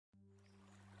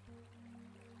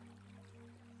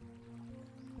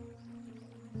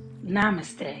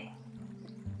Namaste.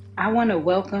 I want to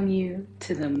welcome you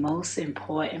to the most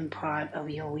important part of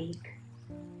your week,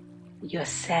 your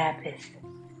Sabbath.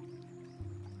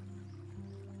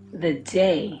 The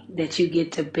day that you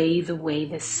get to bathe away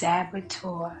the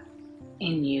saboteur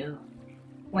in you.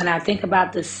 When I think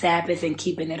about the Sabbath and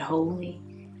keeping it holy,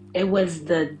 it was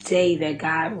the day that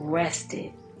God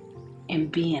rested in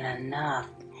being enough.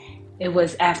 It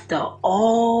was after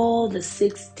all the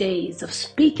 6 days of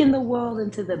speaking the world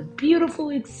into the beautiful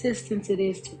existence it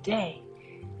is today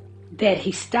that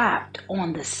he stopped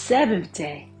on the 7th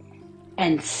day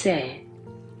and said,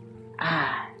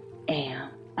 I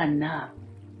am enough.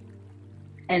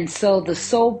 And so the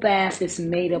soul bath is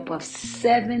made up of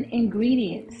 7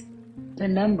 ingredients, the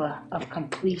number of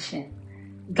completion.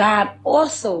 God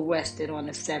also rested on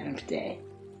the 7th day,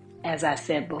 as I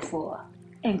said before,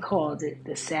 and called it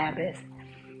the Sabbath.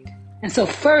 And so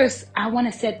first, I want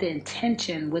to set the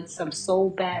intention with some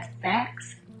soul bath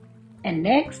facts. And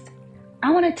next, I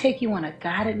want to take you on a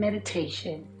guided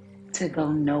meditation to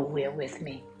go nowhere with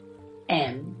me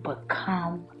and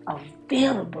become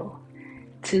available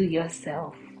to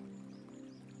yourself.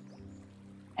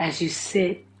 As you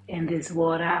sit in this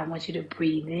water, I want you to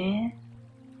breathe in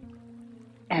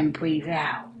and breathe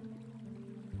out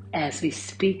as we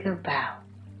speak about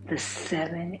the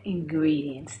 7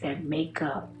 ingredients that make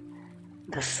up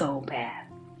the soul bath.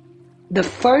 The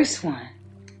first one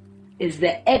is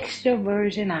the extra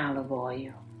virgin olive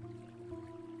oil.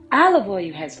 Olive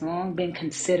oil has long been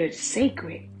considered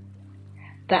sacred.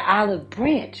 The olive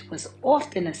branch was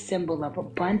often a symbol of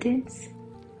abundance,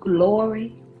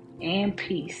 glory, and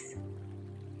peace.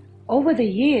 Over the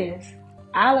years,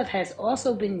 olive has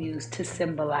also been used to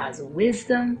symbolize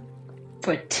wisdom,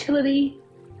 fertility,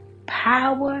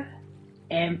 power,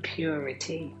 and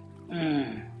purity.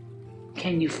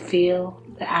 Can you feel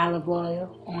the olive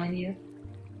oil on you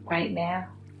right now?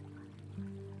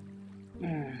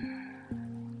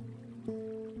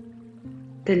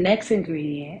 The next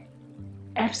ingredient,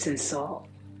 Epsom salt.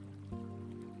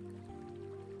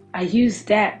 I used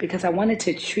that because I wanted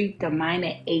to treat the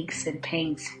minor aches and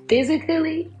pains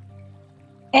physically,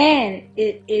 and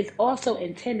it is also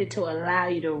intended to allow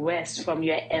you to rest from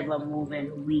your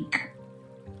ever-moving week.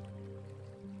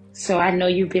 So I know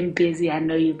you've been busy, I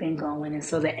know you've been going, and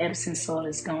so the Epsom salt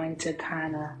is going to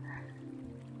kind of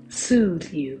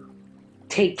soothe you,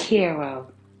 take care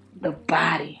of the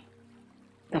body,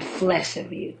 the flesh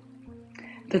of you.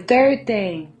 The third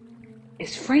thing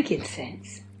is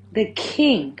frankincense, the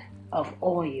king of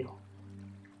oil.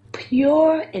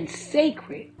 Pure and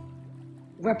sacred,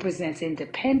 represents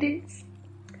independence,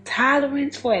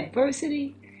 tolerance for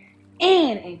adversity,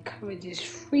 and encourages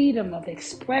freedom of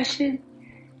expression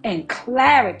and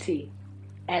clarity,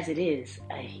 as it is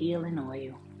a healing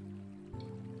oil.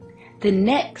 The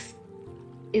next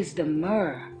is the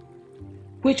myrrh,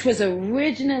 which was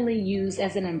originally used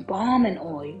as an embalming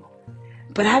oil,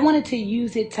 but I wanted to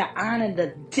use it to honor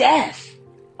the death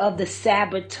of the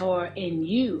saboteur in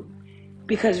you,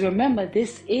 because remember,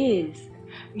 this is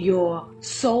your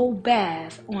soul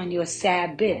bath on your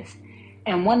Sabbath.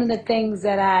 And one of the things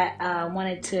that I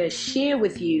wanted to share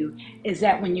with you is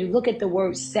that when you look at the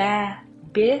word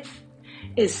Sabbath,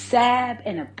 it's sab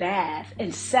and a bath,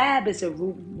 and sab is a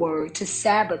root word to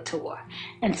saboteur.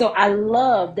 And so I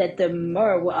love that the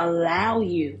myrrh will allow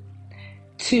you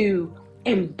to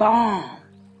embalm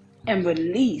and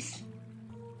release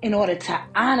in order to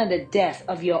honor the death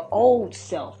of your old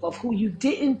self, of who you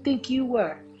didn't think you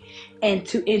were, and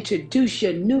to introduce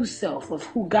your new self of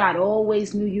who God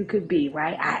always knew you could be,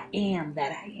 right? I am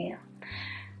that I am.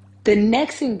 The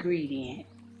next ingredient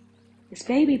is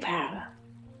baby powder.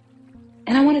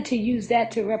 And I wanted to use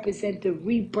that to represent the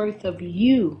rebirth of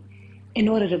you in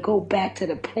order to go back to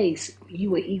the place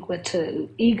you were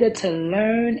eager to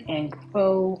learn and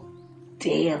grow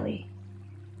daily.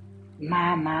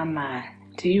 My.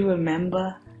 Do you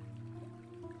remember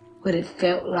what it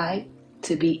felt like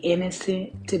to be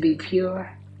innocent, to be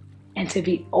pure, and to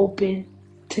be open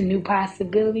to new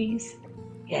possibilities?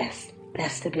 Yes,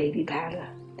 that's the baby powder.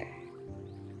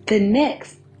 The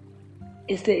next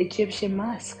is the Egyptian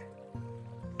musk,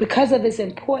 because of its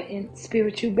important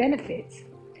spiritual benefits.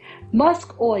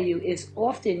 Musk oil is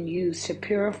often used to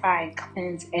purify and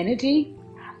cleanse energy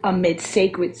amid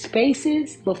sacred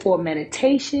spaces, before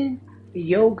meditation,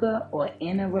 yoga, or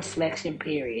inner reflection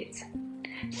periods.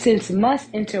 Since musk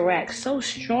interacts so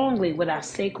strongly with our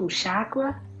sacral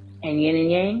chakra and yin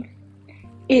and yang,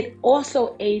 it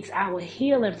also aids our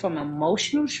healing from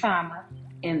emotional trauma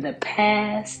in the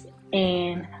past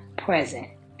and present.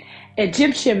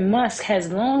 Egyptian musk has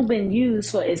long been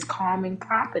used for its calming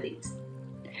properties.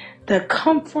 The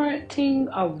comforting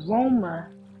aroma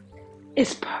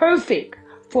is perfect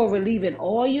for relieving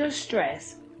all your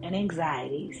stress and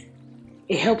anxieties.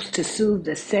 It helps to soothe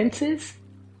the senses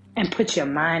and put your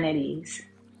mind at ease.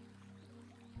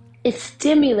 It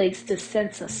stimulates the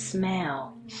sense of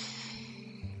smell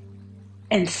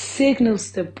and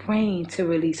signals the brain to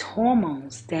release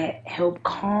hormones that help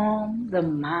calm the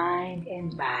mind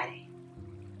and body.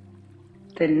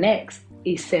 The next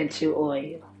essential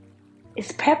oil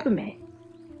is peppermint,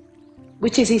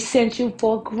 which is essential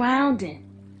for grounding,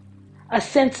 a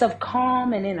sense of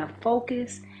calm and inner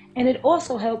focus, and it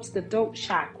also helps the throat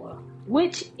chakra,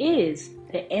 which is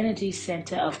the energy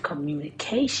center of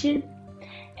communication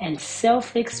and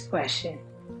self-expression.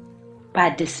 By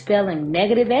dispelling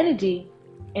negative energy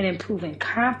and improving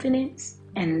confidence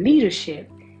and leadership,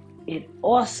 it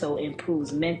also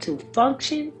improves mental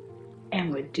function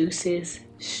and reduces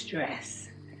stress.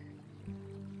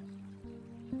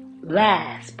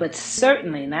 Last, but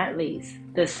certainly not least,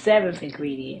 the seventh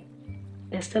ingredient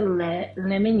is the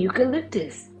lemon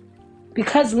eucalyptus.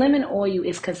 Because lemon oil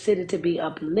is considered to be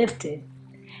uplifting,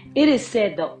 it is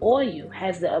said the oil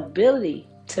has the ability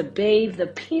to bathe the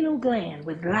pineal gland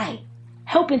with light,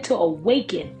 helping to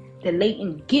awaken the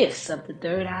latent gifts of the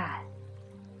third eye.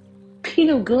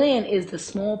 Pineal gland is the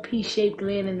small pea-shaped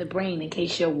gland in the brain, in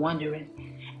case you're wondering.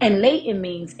 And latent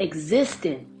means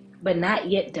existing, but not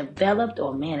yet developed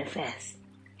or manifest,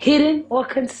 hidden or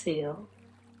concealed,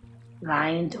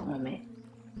 lying dormant.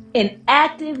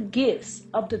 Inactive gifts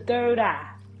of the third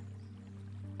eye,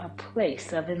 a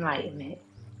place of enlightenment.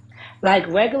 Like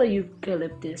regular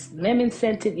eucalyptus,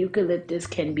 lemon-scented eucalyptus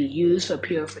can be used for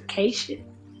purification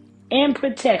and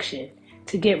protection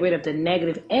to get rid of the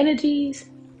negative energies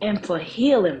and for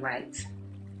healing rites.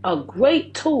 A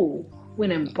great tool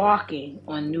when embarking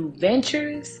on new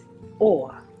ventures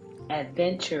or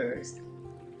adventures.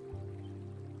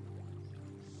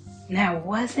 Now,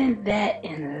 wasn't that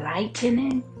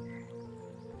enlightening?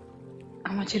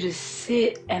 I want you to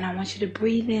sit and I want you to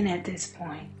breathe in at this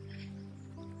point.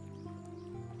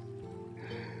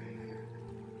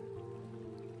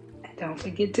 And don't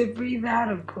forget to breathe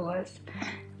out, of course.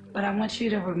 But I want you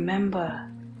to remember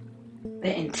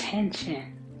the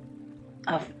intention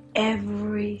of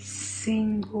every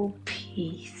single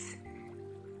piece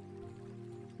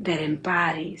that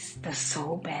embodies the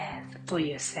soul bath for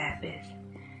your Sabbath.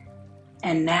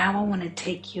 And now I want to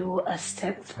take you a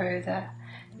step further.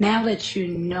 Now that you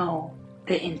know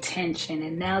the intention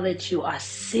and now that you are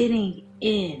sitting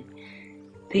in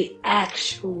the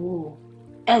actual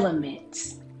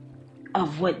elements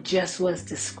of what just was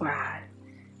described,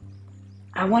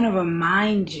 I want to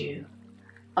remind you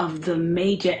of the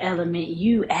major element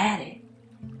you added,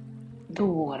 the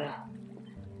water.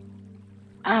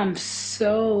 I'm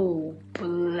so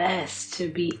blessed to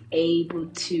be able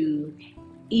to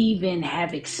even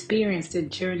have experienced the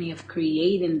journey of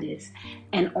creating this,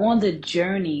 and on the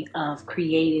journey of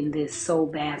creating this soul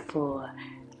bath for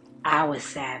our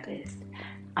Sabbath,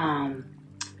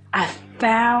 I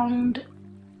found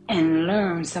and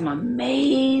learned some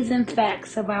amazing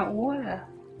facts about water.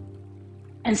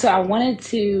 And so I wanted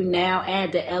to now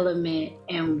add the element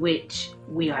in which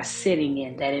we are sitting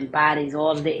in that embodies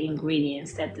all of the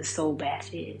ingredients that the soul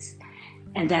bath is,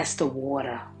 and that's the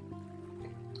water.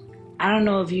 I don't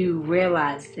know if you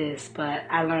realize this, but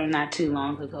I learned not too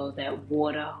long ago that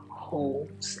water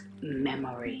holds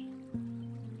memory.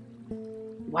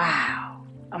 Wow.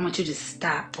 I want you to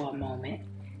stop for a moment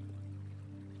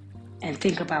and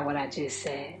think about what I just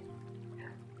said.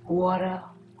 Water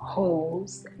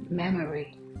holds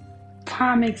memory.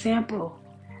 Prime example,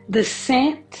 the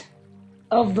scent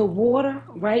of the water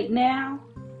right now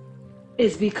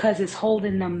is because it's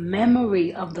holding the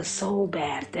memory of the soul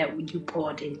bath that you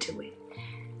poured into it.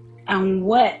 And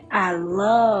what I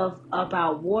love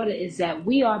about water is that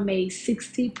we are made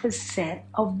 60%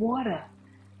 of water.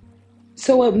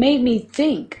 So it made me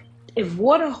think, if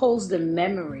water holds the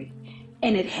memory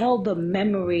and it held the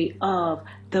memory of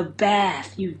the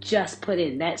bath you just put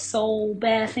in, that soul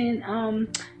bathing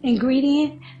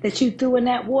ingredient that you threw in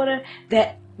that water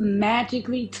that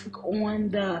magically took on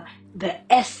the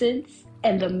essence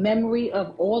and the memory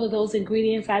of all of those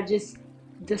ingredients I just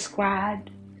described.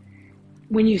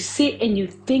 When you sit and you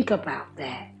think about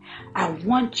that, I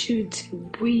want you to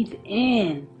breathe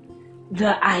in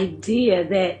the idea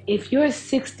that if you're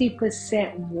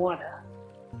 60% water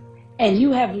and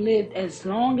you have lived as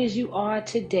long as you are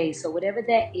today, so whatever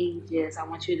that age is, I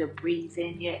want you to breathe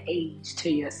in your age to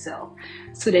yourself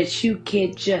so that you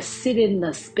can just sit in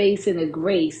the space and the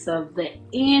grace of the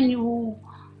annual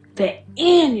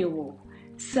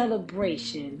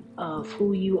celebration of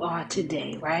who you are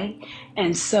today, right?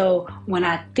 And so when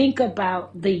I think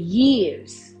about the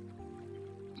years,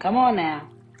 come on now,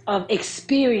 of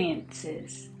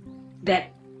experiences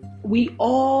that we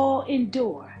all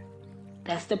endure,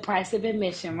 that's the price of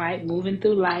admission, right? Moving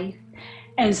through life.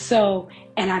 And so,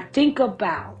 and I think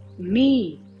about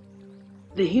me,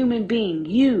 the human being,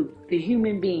 you, the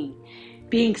human being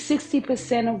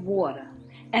 60% of water.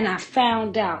 And I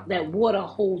found out that water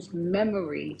holds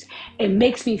memories. It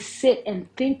makes me sit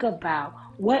and think about,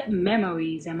 what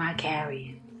memories am I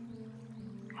carrying?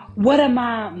 What am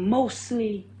I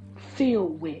mostly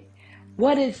filled with?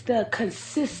 What is the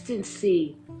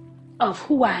consistency of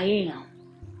who I am?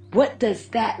 What does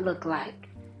that look like?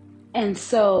 And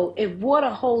so if water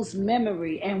holds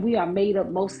memory and we are made up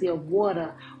mostly of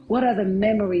water, what are the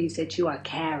memories that you are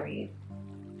carrying?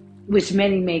 Which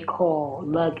many may call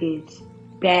luggage,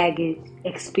 baggage,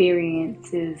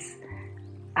 experiences.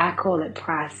 I call it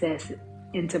process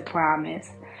into promise.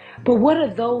 But what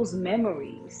are those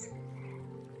memories?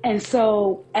 And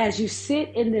so as you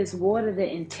sit in this water, the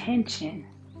intention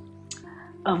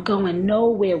of going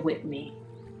nowhere with me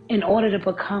in order to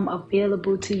become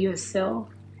available to yourself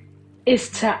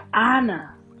is to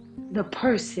honor the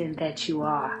person that you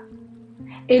are.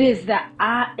 It is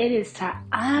to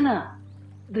honor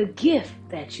the gift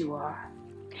that you are.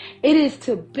 It is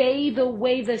to bathe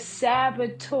away the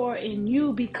saboteur in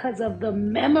you because of the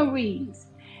memories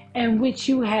in which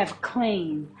you have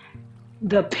claimed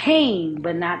the pain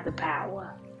but not the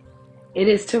power. It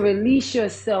is to release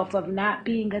yourself of not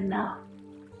being enough,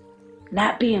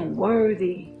 not being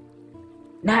worthy,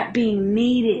 not being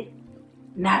needed,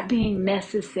 not being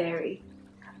necessary,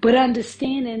 but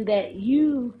understanding that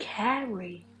you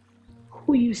carry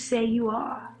who you say you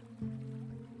are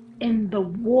in the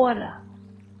water,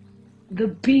 the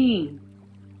being,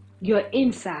 your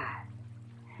inside.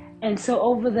 And so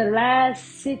over the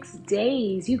last 6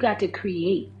 days, you got to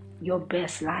create your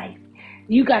best life.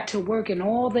 You got to work in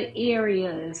all the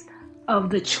areas of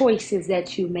the choices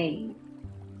that you made.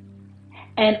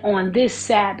 And on this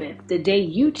Sabbath, the day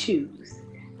you choose,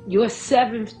 your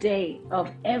 7th day of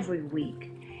every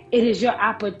week, it is your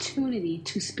opportunity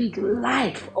to speak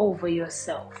life over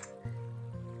yourself,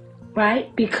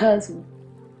 right? Because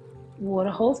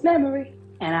water holds memory,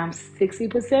 and I'm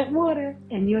 60% water,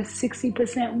 and you're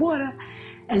 60% water.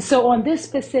 And so on this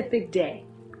specific day,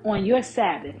 on your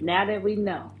Sabbath, now that we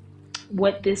know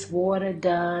what this water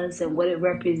does and what it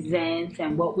represents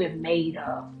and what we're made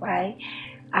of, right?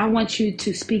 I want you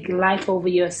to speak life over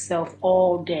yourself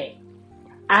all day.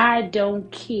 I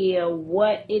don't care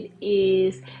what it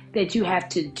is that you have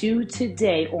to do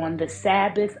today on the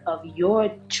Sabbath of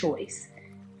your choice,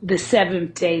 the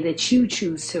 7th day that you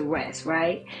choose to rest,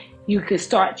 right? You could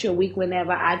start your week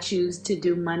whenever. I choose to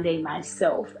do Monday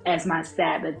myself as my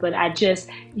Sabbath, but I just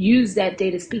use that day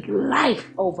to speak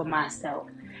life over myself,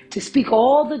 to speak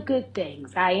all the good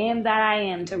things. I am that I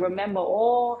am, to remember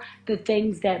all the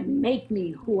things that make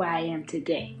me who I am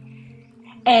today.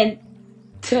 And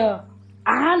to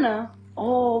honor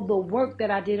all the work that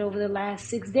I did over the last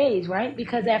 6 days, right?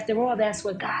 Because after all, that's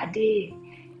what God did.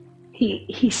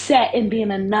 He sat in being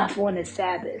enough on the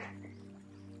Sabbath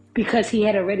because he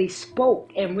had already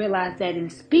spoke and realized that in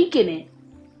speaking it,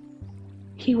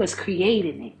 he was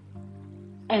creating it.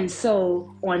 And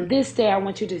so on this day, I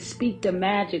want you to speak the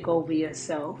magic over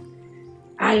yourself.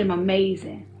 I am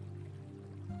amazing.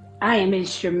 I am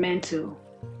instrumental.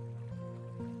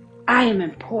 I am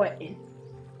important.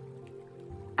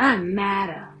 I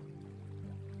matter.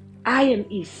 I am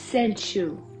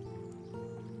essential.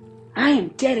 I am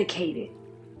dedicated.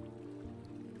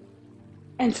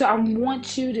 And so I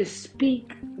want you to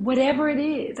speak whatever it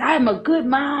is. I am a good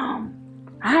mom.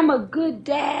 I'm a good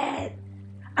dad.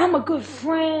 I'm a good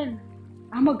friend.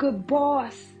 I'm a good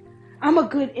boss. I'm a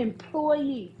good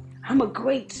employee. I'm a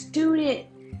great student.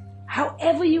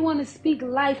 However you want to speak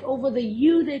life over the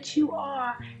you that you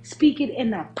are, speak it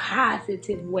in a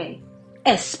positive way,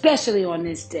 especially on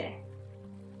this day.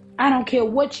 I don't care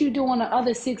what you do on the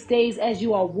other 6 days as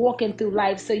you are walking through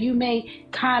life. So you may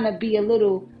kind of be a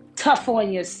little tough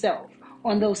on yourself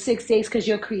on those 6 days because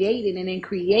you're creating. And in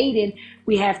creating,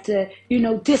 we have to,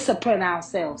 discipline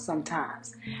ourselves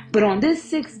sometimes. But on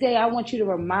this 6th day, I want you to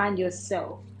remind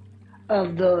yourself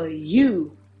of the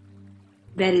you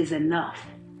that is enough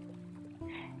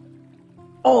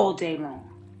all day long.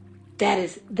 That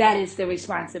is the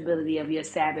responsibility of your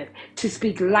Sabbath, to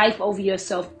speak life over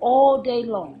yourself all day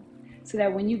long, so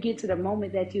that when you get to the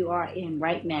moment that you are in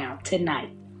right now, tonight,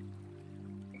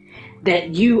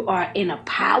 that you are in a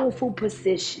powerful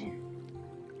position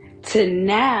to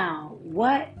now,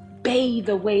 what? bathe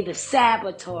away the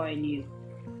saboteur in you.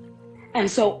 And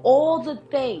so all the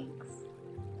things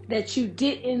that you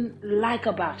didn't like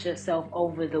about yourself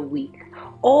over the week,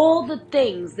 all the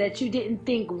things that you didn't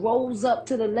think rose up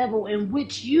to the level in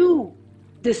which you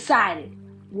decided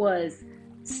was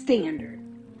standard,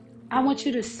 I want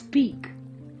you to speak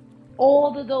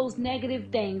all of those negative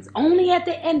things only at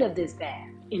the end of this bath.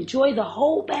 Enjoy the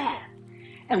whole bath.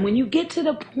 And when you get to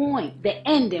the point, the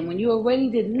ending, when you are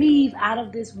ready to leave out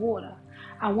of this water,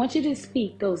 I want you to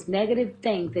speak those negative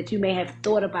things that you may have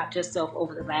thought about yourself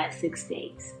over the last 6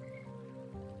 days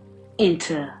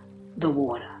into the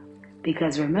water.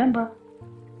 Because remember,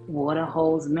 water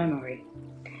holds memory.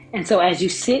 And so as you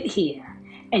sit here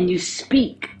and you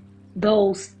speak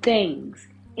those things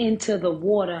into the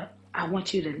water, I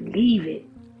want you to leave it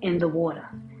in the water.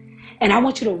 And I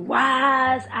want you to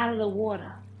rise out of the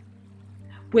water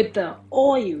with the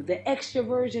oil, the extra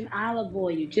virgin olive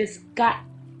oil. You just got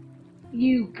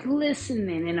you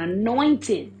glistening and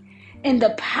anointed in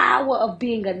the power of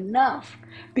being enough,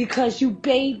 because you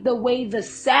bathed away the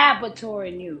saboteur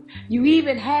in you. You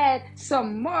even had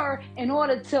some myrrh in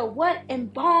order to what?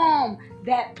 Embalm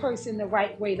that person the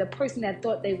right way, the person that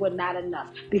thought they were not enough.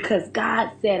 Because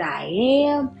God said, I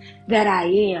am that I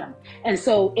am. And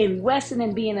so in resting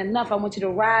and being enough, I want you to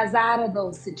rise out of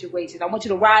those situations. I want you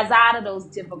to rise out of those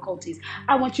difficulties.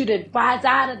 I want you to rise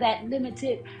out of that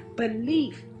limited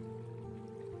belief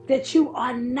that you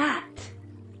are not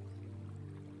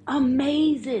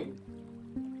amazing,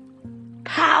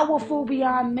 powerful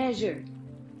beyond measure.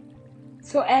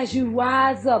 So as you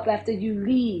rise up after you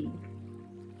leave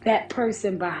that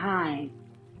person behind,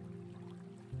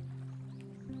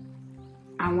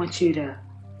 I want you to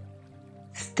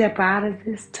step out of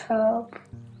this tub,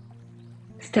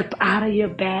 step out of your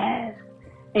bath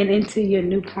and into your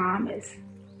new promise.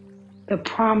 The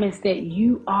promise that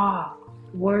you are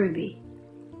worthy.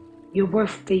 You're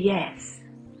worth the yes.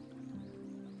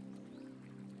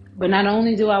 But not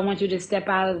only do I want you to step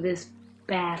out of this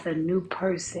bath a new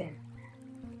person,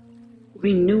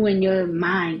 renewing your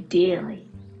mind daily,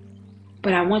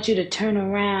 but I want you to turn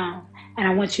around and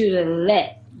I want you to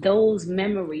let those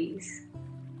memories,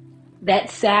 that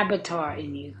saboteur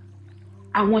in you,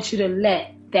 I want you to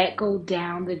let that go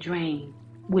down the drain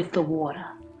with the water,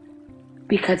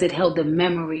 because it held the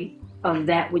memory of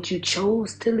that which you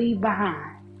chose to leave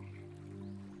behind.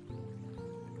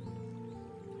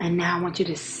 And now I want you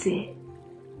to sit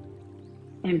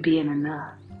and be in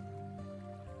enough.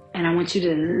 And I want you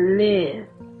to live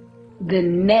the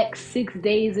next 6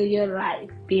 days of your life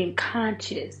being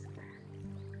conscious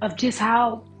of just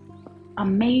how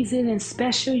amazing and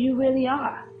special you really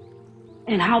are,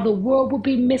 and how the world will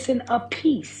be missing a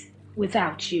piece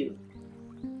without you.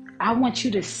 I want you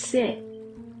to sit,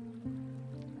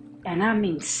 and I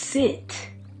mean sit,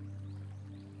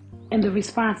 in the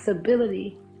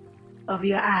responsibility of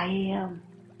your I am,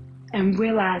 and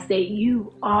realize that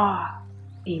you are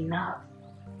enough,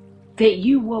 that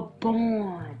you were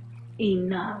born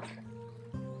enough.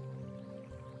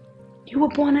 You were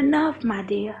born enough, my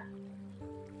dear.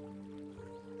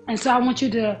 And so I want you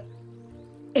to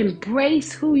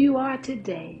embrace who you are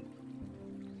today,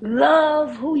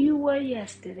 love who you were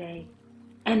yesterday,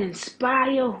 and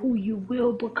inspire who you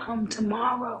will become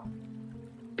tomorrow.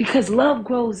 Because love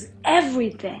grows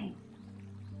everything.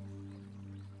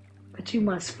 But you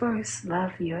must first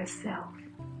love yourself.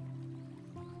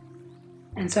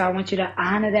 And so I want you to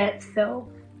honor that self.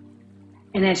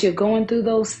 And as you're going through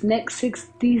these next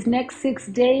 6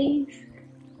 days,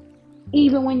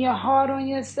 even when you're hard on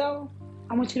yourself,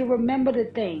 I want you to remember the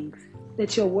things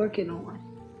that you're working on,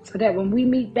 so that when we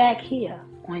meet back here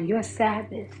on your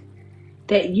Sabbath,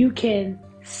 that you can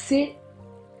sit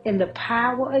in the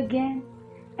power again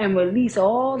and release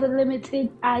all the limited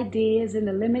ideas and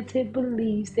the limited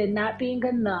beliefs that not being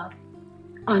enough,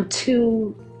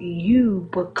 until you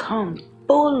become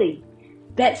fully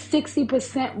that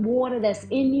 60% water that's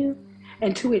in you,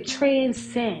 until it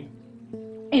transcends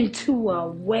into a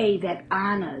way that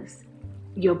honors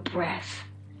your breath.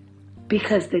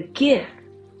 Because the gift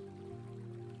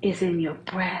is in your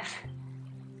breath.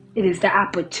 It is the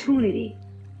opportunity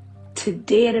to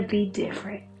dare to be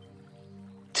different,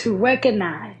 to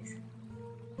recognize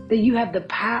that you have the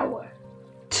power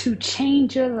to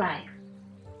change your life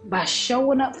by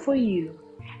showing up for you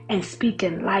and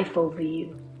speaking life over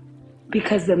you.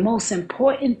 Because the most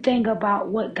important thing about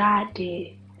what God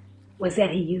did was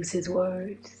that He used His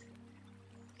words.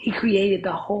 He created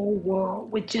the whole world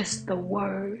with just the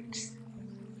words.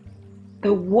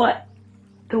 The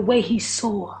way He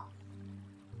saw,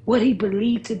 what He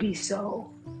believed to be so,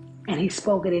 and He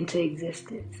spoke it into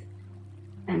existence.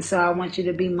 And so I want you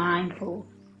to be mindful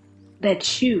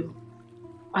that you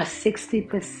are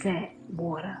 60%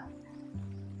 water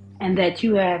and that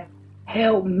you have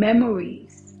held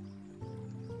memories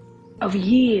of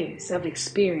years of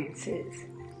experiences.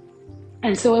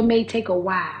 And so it may take a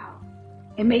while.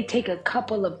 It may take a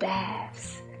couple of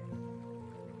baths.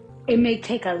 It may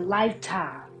take a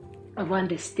lifetime of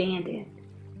understanding,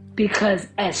 because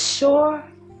as sure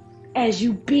as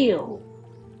you build,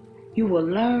 you will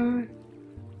learn,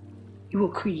 you will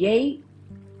create,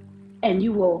 and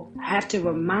you will have to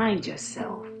remind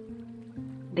yourself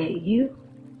that you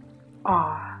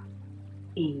are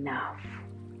enough.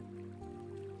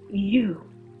 You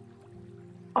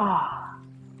are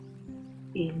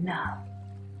enough.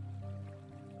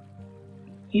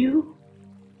 You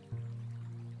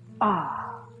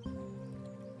are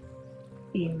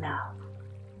enough.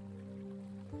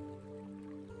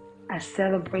 I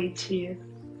celebrate you.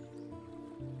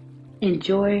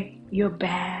 Enjoy your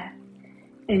bath.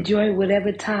 Enjoy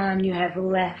whatever time you have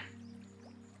left.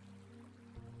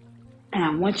 And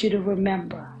I want you to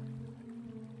remember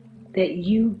that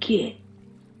you get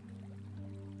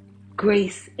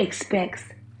grace expects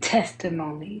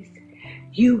testimonies.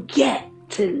 You get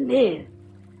to live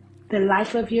the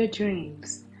life of your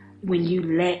dreams when you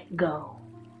let go.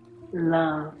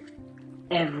 Love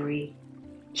every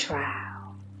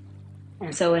trial.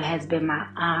 And so it has been my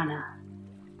honor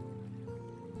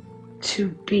to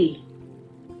be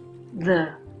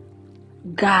the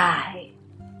guide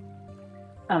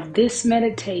of this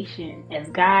meditation. As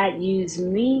God used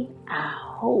me, I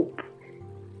hope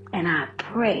and I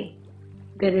pray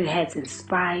that it has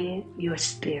inspired your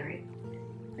spirit.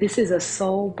 This is a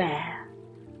soul bath,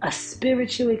 a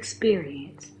spiritual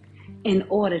experience in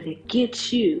order to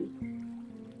get you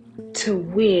to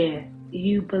where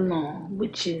you belong,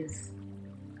 which is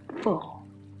full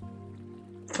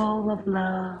of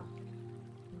love,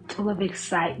 full of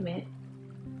excitement,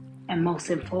 and most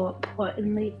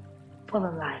importantly, full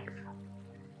of life.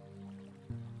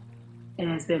 It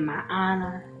has been my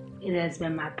honor, it has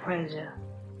been my pleasure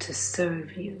to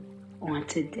serve you on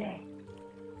today.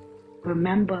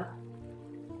 Remember,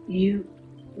 you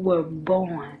were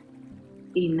born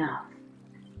enough.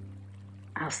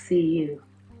 I'll see you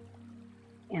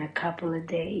in a couple of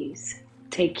days.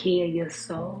 Take care of your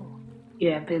soul.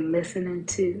 You have been listening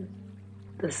to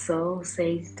the Soul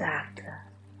Sage Doctor.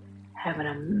 Have an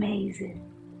amazing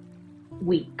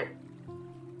week.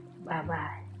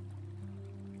 Bye-bye.